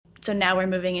so now we're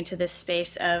moving into this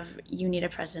space of you need a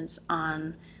presence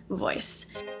on voice.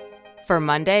 For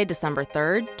Monday, December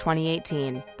 3rd,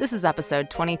 2018, this is episode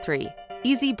 23,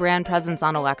 Easy Brand Presence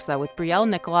on Alexa with Brielle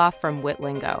Nickoloff from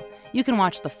Witlingo. You can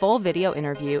watch the full video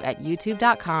interview at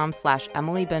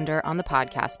youtube.com/Emily Binder on the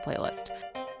podcast playlist.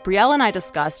 Brielle and I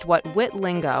discussed what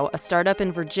Witlingo, a startup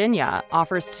in Virginia,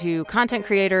 offers to content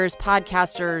creators,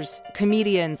 podcasters,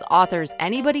 comedians, authors,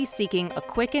 anybody seeking a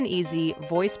quick and easy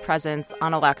voice presence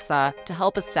on Alexa to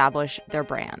help establish their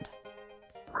brand.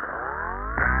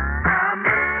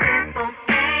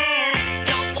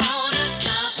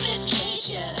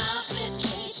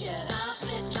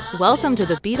 Welcome to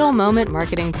the Beetle Moment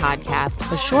Marketing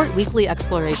Podcast, a short weekly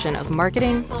exploration of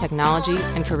marketing, technology,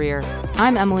 and career.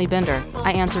 I'm Emily Binder.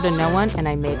 I answer to no one, and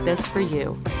I make this for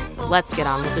you. Let's get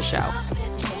on with the show.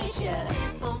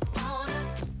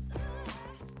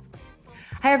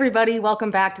 Hi, everybody. Welcome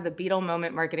back to the Beetle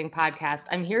Moment Marketing Podcast.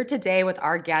 I'm here today with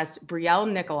our guest, Brielle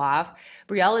Nickoloff.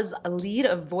 Brielle is a lead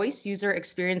of voice user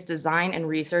experience design and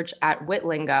research at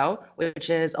Witlingo, which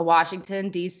is a Washington,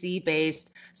 D.C.-based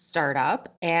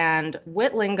startup. And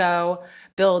Witlingo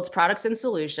builds products and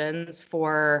solutions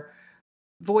for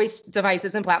voice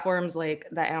devices and platforms like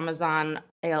the Amazon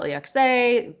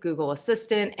Alexa, Google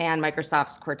Assistant, and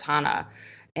Microsoft's Cortana.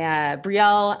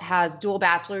 Brielle has dual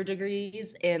bachelor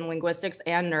degrees in linguistics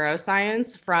and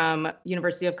neuroscience from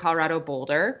University of Colorado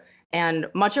Boulder, and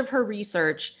much of her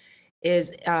research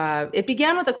it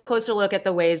began with a closer look at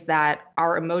the ways that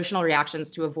our emotional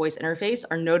reactions to a voice interface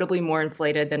are notably more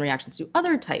inflated than reactions to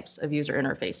other types of user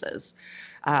interfaces.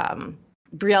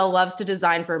 Brielle loves to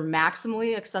design for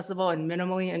maximally accessible and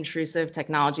minimally intrusive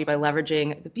technology by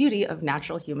leveraging the beauty of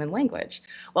natural human language.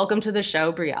 Welcome to the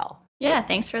show, Brielle. Yeah,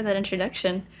 thanks for that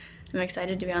introduction. I'm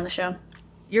excited to be on the show.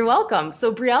 You're welcome.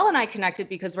 So Brielle and I connected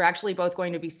because we're actually both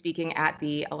going to be speaking at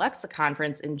the Alexa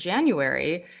conference in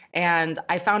January. And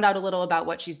I found out a little about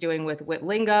what she's doing with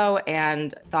Witlingo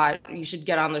and thought you should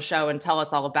get on the show and tell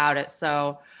us all about it.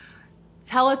 So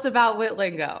tell us about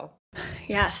Witlingo.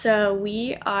 Yeah, so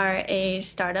we are a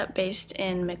startup based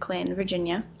in McLean,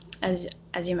 Virginia, as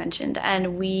you mentioned,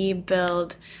 and we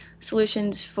build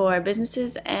solutions for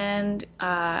businesses and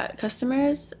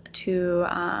customers to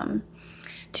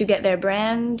get their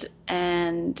brand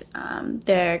and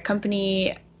their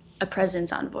company a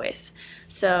presence on voice.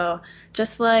 So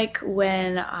just like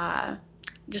with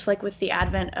the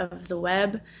advent of the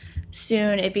web,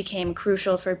 soon it became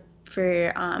crucial for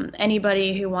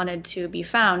anybody who wanted to be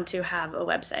found to have a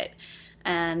website.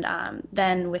 And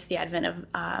then with the advent of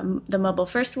the mobile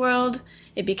first world,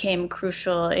 it became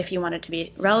crucial if you wanted to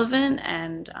be relevant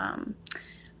and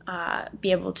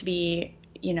be able to be,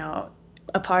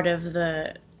 a part of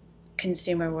the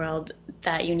consumer world,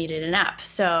 that you needed an app.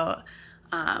 So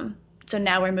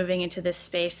now we're moving into this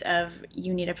space of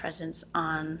you need a presence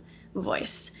on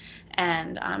voice.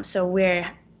 And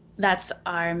that's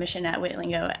our mission at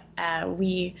Witlingo.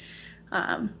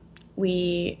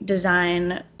 We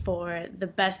design for the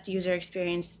best user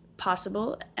experience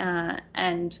possible,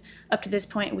 and up to this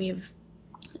point we've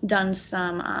done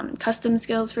some custom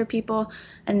skills for people,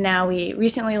 and now we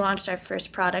recently launched our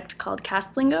first product called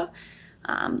Castlingo.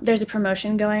 There's a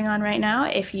promotion going on right now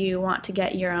if you want to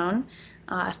get your own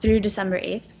through December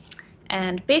 8th,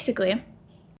 and basically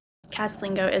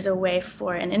Castlingo is a way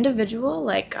for an individual,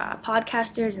 like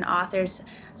podcasters and authors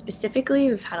specifically.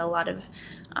 We've had a lot of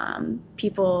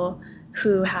people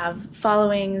who have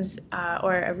followings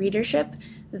or a readership.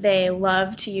 They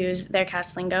love to use their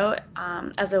Castlingo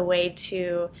as a way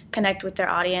to connect with their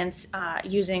audience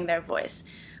using their voice.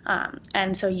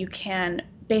 And so you can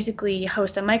basically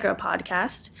host a micro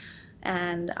podcast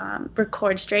and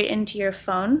record straight into your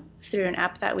phone through an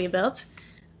app that we built.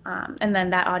 And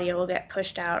then that audio will get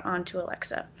pushed out onto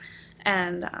Alexa.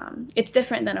 And it's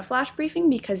different than a flash briefing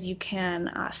because you can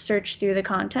search through the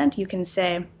content. You can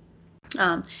say,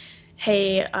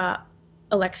 hey,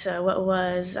 Alexa, what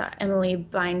was Emily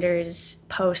Binder's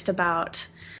post about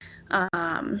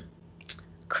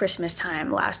Christmas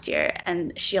time last year?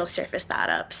 And she'll surface that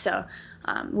up. So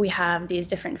we have these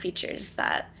different features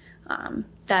that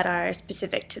are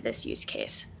specific to this use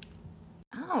case.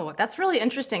 Oh, that's really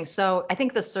interesting. So I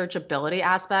think the searchability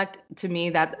aspect, to me,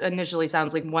 that initially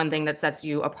sounds like one thing that sets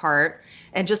you apart.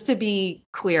 And just to be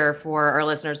clear for our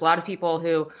listeners, a lot of people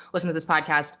who listen to this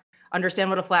podcast understand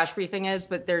what a flash briefing is,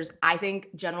 but there's, I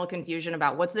think, general confusion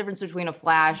about what's the difference between a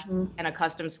flash and a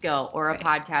custom skill or a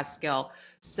podcast skill.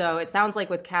 So it sounds like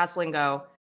with Castlingo,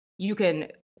 you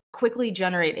can quickly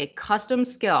generate a custom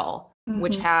skill,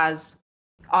 which has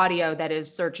audio that is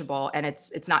searchable, and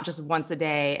it's not just once a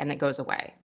day and it goes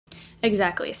away.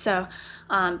 Exactly. So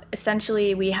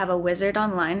essentially, we have a wizard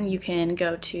online. You can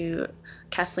go to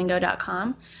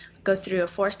castlingo.com, go through a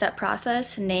 4-step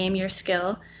process, name your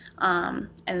skill, and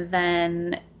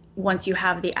then once you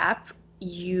have the app,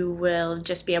 you will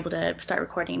just be able to start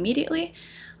recording immediately.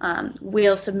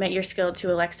 We'll submit your skill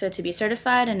to Alexa to be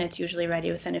certified, and it's usually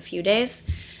ready within a few days.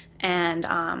 And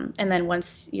then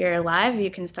once you're live,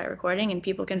 you can start recording, and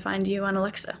people can find you on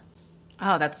Alexa.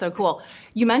 Oh, that's so cool.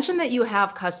 You mentioned that you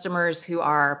have customers who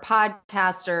are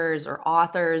podcasters or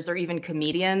authors or even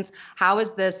comedians. How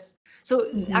is this? So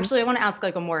actually, I want to ask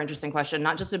like a more interesting question,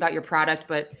 not just about your product,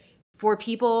 but for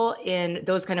people in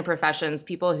those kind of professions,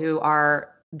 people who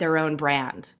are their own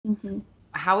brand.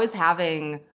 How is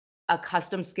having a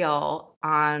custom skill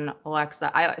on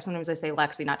Alexa? Sometimes I say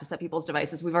Lexi, not to set people's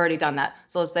devices. We've already done that.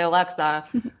 So let's say Alexa.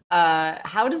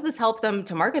 How does this help them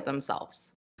to market themselves?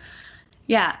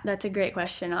 Yeah, that's a great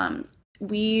question.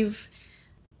 We've,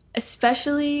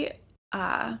 especially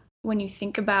when you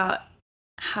think about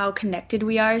how connected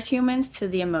we are as humans to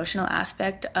the emotional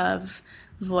aspect of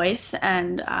voice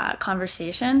and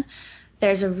conversation,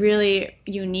 there's a really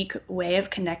unique way of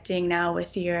connecting now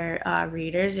with your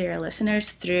readers or your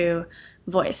listeners through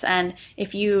voice. And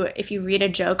if you read a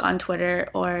joke on Twitter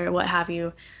or what have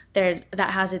you, that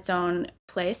has its own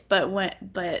place. But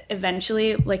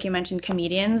eventually, like you mentioned,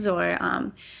 comedians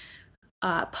or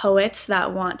poets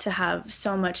that want to have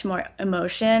so much more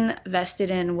emotion vested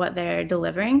in what they're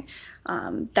delivering,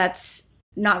 that's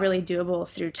not really doable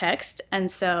through text.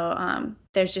 And so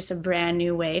there's just a brand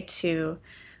new way to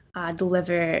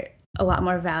deliver a lot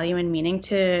more value and meaning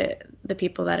to the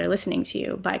people that are listening to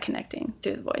you by connecting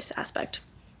through the voice aspect.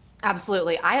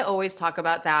 Absolutely. I always talk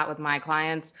about that with my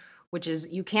clients, which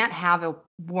is you can't have a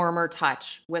warmer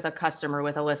touch with a customer,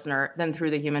 with a listener than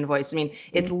through the human voice. I mean,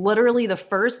 it's literally the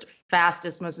first,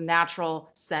 fastest, most natural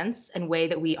sense and way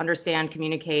that we understand,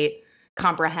 communicate,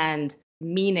 comprehend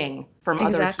meaning from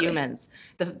other humans.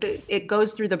 It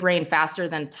goes through the brain faster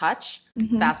than touch,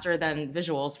 faster than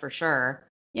visuals for sure.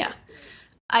 Yeah.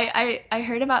 I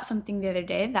heard about something the other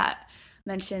day that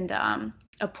mentioned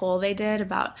a poll they did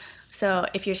about, so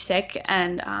if you're sick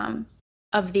and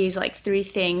of these like 3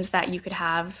 things that you could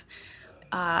have,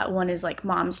 one is like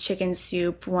mom's chicken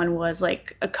soup, one was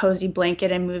like a cozy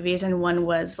blanket and movies, and one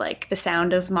was like the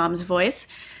sound of mom's voice.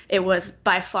 It was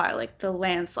by far like the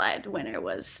landslide winner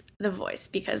was the voice,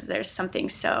 because there's something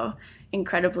so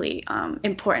incredibly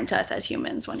important to us as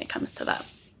humans when it comes to that.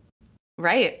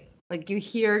 Right. Like you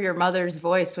hear your mother's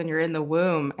voice when you're in the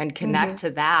womb and connect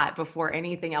to that before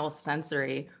anything else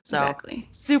sensory. So exactly.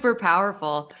 Super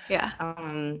powerful. Yeah.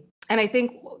 And I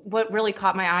think what really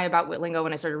caught my eye about WitLingo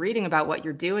when I started reading about what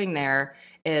you're doing there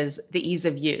is the ease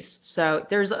of use. So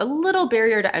there's a little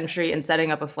barrier to entry in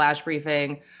setting up a flash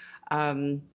briefing.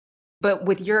 But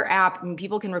with your app, I mean,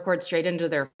 people can record straight into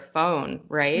their phone,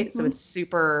 right? So it's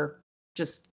super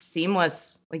just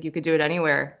seamless. Like you could do it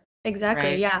anywhere. Exactly.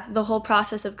 Right? Yeah. The whole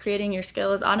process of creating your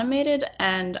skill is automated.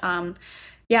 And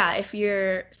yeah, if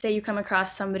say you come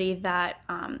across somebody that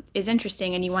is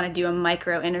interesting and you want to do a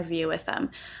micro interview with them,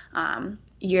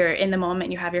 you're in the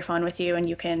moment, you have your phone with you, and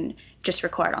you can just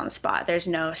record on the spot. There's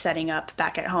no setting up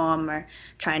back at home or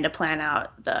trying to plan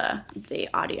out the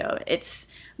audio.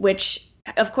 Which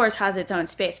of course has its own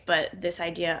space, but this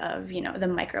idea of, the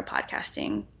micro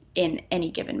podcasting in any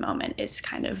given moment is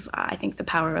kind of, I think, the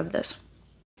power of this.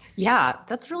 Yeah,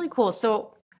 that's really cool.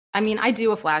 So, I mean, I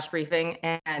do a flash briefing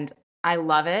and I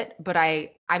love it, but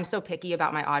I'm so picky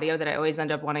about my audio that I always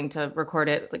end up wanting to record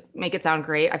it, like make it sound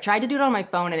great. I've tried to do it on my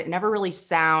phone and it never really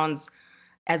sounds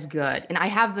as good. And I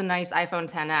have the nice iPhone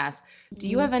XS. Do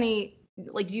you have any,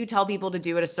 do you tell people to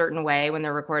do it a certain way when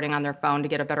they're recording on their phone to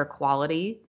get a better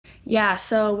quality? Yeah,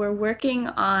 so we're working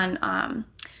on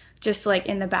just like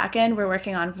in the back end, we're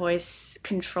working on voice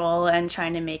control and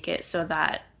trying to make it so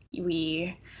that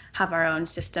we have our own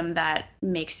system that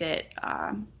makes it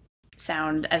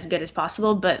sound as good as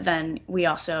possible. But then we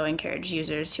also encourage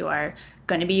users who are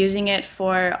going to be using it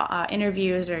for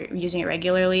interviews or using it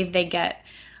regularly, they get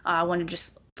one of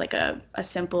just like a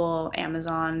simple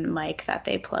Amazon mic that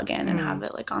they plug in and have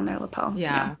it like on their lapel.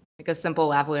 Yeah, like a simple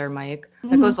lavalier mic.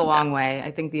 That goes a long way.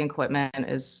 I think the equipment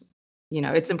is,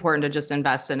 it's important to just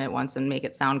invest in it once and make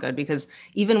it sound good, because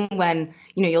even when,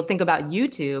 you'll think about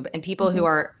YouTube and people who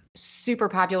are super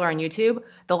popular on YouTube,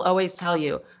 they'll always tell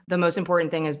you the most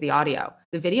important thing is the audio.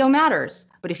 The video matters,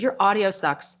 but if your audio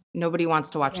sucks, nobody wants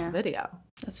to watch the video.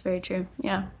 That's very true.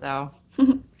 Yeah. So,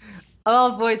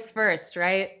 all voice first,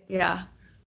 right? Yeah.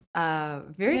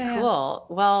 Very cool.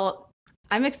 Yeah. Well,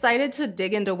 I'm excited to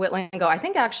dig into WitLingo. I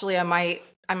think actually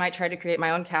I I might try to create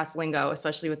my own cast lingo,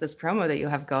 especially with this promo that you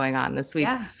have going on this week.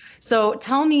 Yeah. So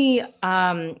tell me,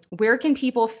 where can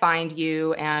people find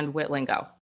you and Witlingo?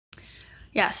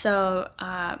 Yeah, so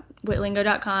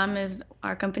witlingo.com is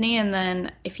our company. And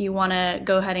then if you want to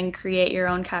go ahead and create your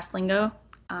own cast lingo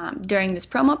during this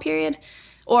promo period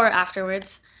or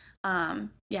afterwards,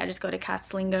 just go to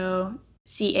castlingo,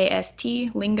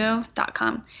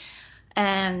 castlingo.com.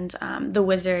 And the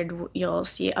wizard, you'll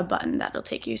see a button that'll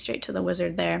take you straight to the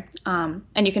wizard there. And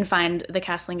you can find the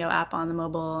Castlingo app on the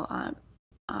mobile,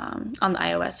 on the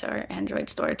iOS or Android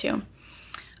store too.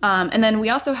 And then we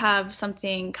also have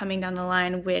something coming down the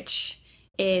line, which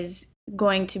is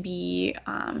going to be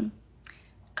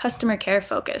customer care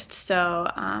focused. So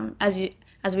as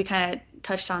we kind of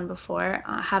touched on before,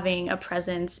 having a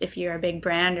presence if you're a big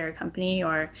brand or a company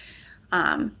or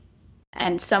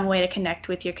and some way to connect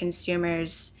with your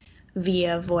consumers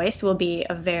via voice will be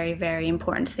a very, very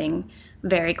important thing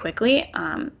very quickly.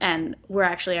 And we're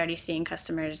actually already seeing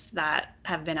customers that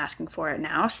have been asking for it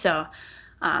now. So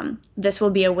this will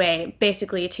be a way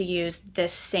basically to use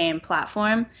this same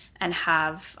platform and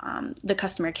have the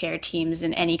customer care teams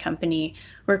in any company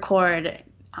record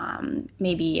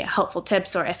maybe helpful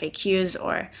tips or FAQs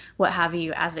or what have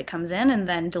you as it comes in, and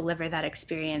then deliver that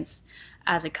experience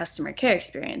as a customer care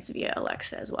experience via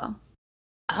Alexa as well.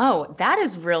 Oh, that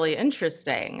is really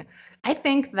interesting. I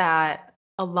think that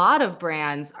a lot of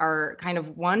brands are kind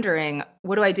of wondering,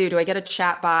 what do I do? Do I get a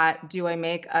chat bot? Do I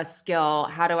make a skill?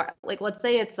 How do I, like, let's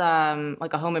say it's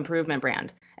like a home improvement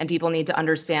brand and people need to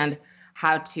understand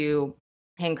how to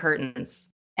hang curtains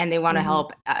and they want to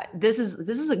help. This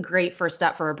is a great first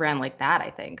step for a brand like that, I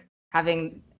think.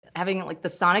 Having like the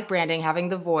sonic branding, having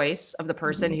the voice of the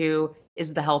person who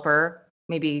is the helper,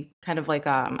 maybe kind of like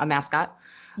a mascot,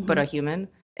 but a human.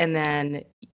 And then,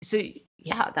 so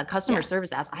yeah, that customer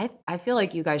service ask, I feel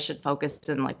like you guys should focus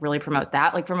and like really promote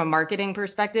that. Like from a marketing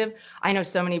perspective, I know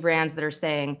so many brands that are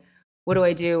saying, what do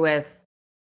I do with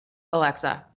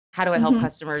Alexa? How do I help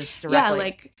customers directly? Yeah,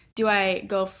 like, do I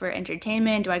go for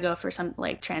entertainment? Do I go for some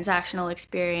like transactional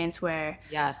experience where,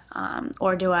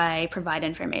 or do I provide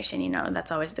information? You know,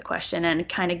 that's always the question. And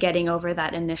kind of getting over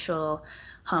that initial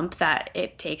hump that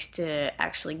it takes to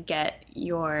actually get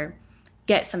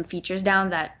some features down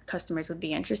that customers would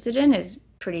be interested in is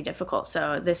pretty difficult.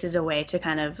 So this is a way to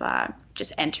kind of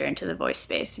just enter into the voice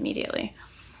space immediately.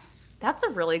 That's a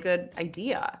really good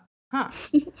idea. Huh.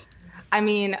 I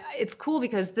mean, it's cool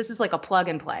because this is like a plug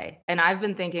and play. And I've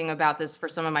been thinking about this for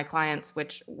some of my clients,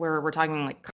 which we're talking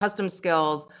like custom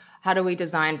skills. How do we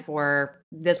design for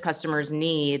this customer's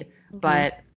need?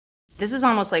 But this is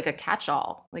almost like a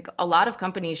catch-all. Like a lot of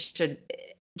companies should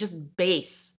just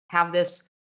have this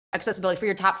accessibility for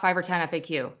your top 5 or 10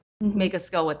 FAQ. Make a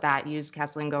skill with that. Use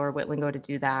Castlingo or Witlingo to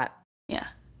do that. Yeah,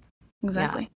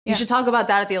 exactly. Yeah. You should talk about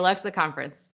that at the Alexa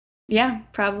conference. Yeah,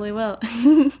 probably will.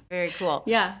 Very cool.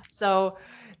 Yeah. So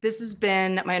this has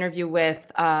been my interview with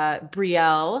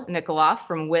Brielle Nikoloff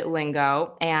from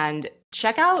Witlingo. And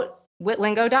check out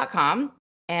witlingo.com.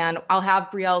 And I'll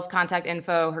have Brielle's contact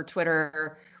info, her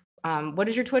Twitter. What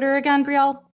is your Twitter again,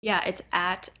 Brielle? Yeah, it's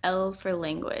at L for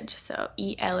language. So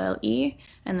ELLE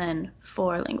and then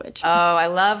for language. Oh, I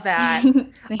love that.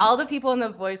 All the people in the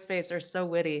voice space are so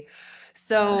witty.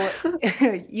 So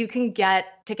you can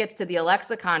get tickets to the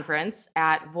Alexa conference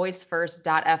at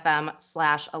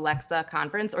voicefirst.fm/Alexa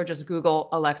conference, or just Google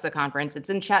Alexa conference. It's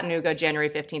in Chattanooga, January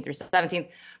 15th through 17th.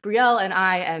 Brielle and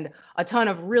I and a ton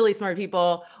of really smart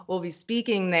people will be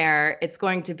speaking there. It's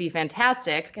going to be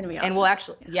fantastic. It's going to be awesome. And we'll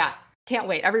actually, can't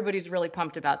wait. Everybody's really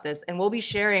pumped about this. And we'll be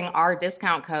sharing our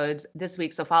discount codes this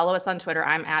week. So follow us on Twitter.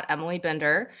 I'm at Emily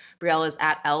Binder. Brielle is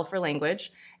at L for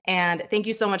language. And thank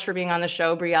you so much for being on the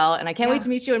show, Brielle. And I can't wait to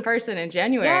meet you in person in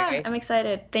January. Yeah, I'm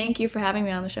excited. Thank you for having me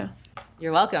on the show.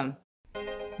 You're welcome.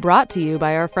 Brought to you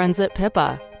by our friends at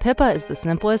Pippa. Pippa is the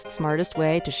simplest, smartest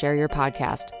way to share your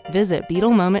podcast. Visit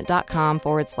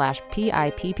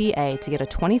beetlemoment.com/PIPPA to get a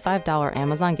 $25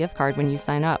 Amazon gift card when you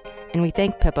sign up. And we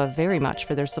thank Pippa very much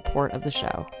for their support of the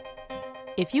show.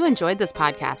 If you enjoyed this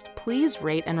podcast, please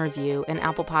rate and review in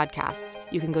Apple Podcasts.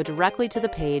 You can go directly to the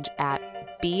page at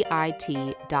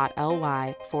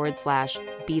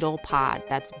bit.ly/BeetlePod.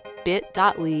 That's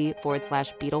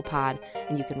bit.ly/BeetlePod.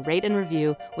 And you can rate and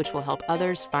review, which will help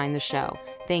others find the show.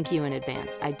 Thank you in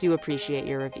advance. I do appreciate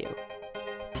your review.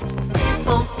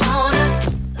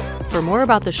 For more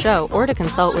about the show or to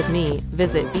consult with me,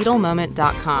 visit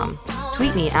BeetleMoment.com.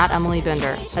 Tweet me at Emily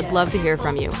Binder. I'd love to hear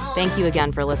from you. Thank you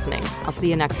again for listening. I'll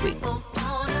see you next week.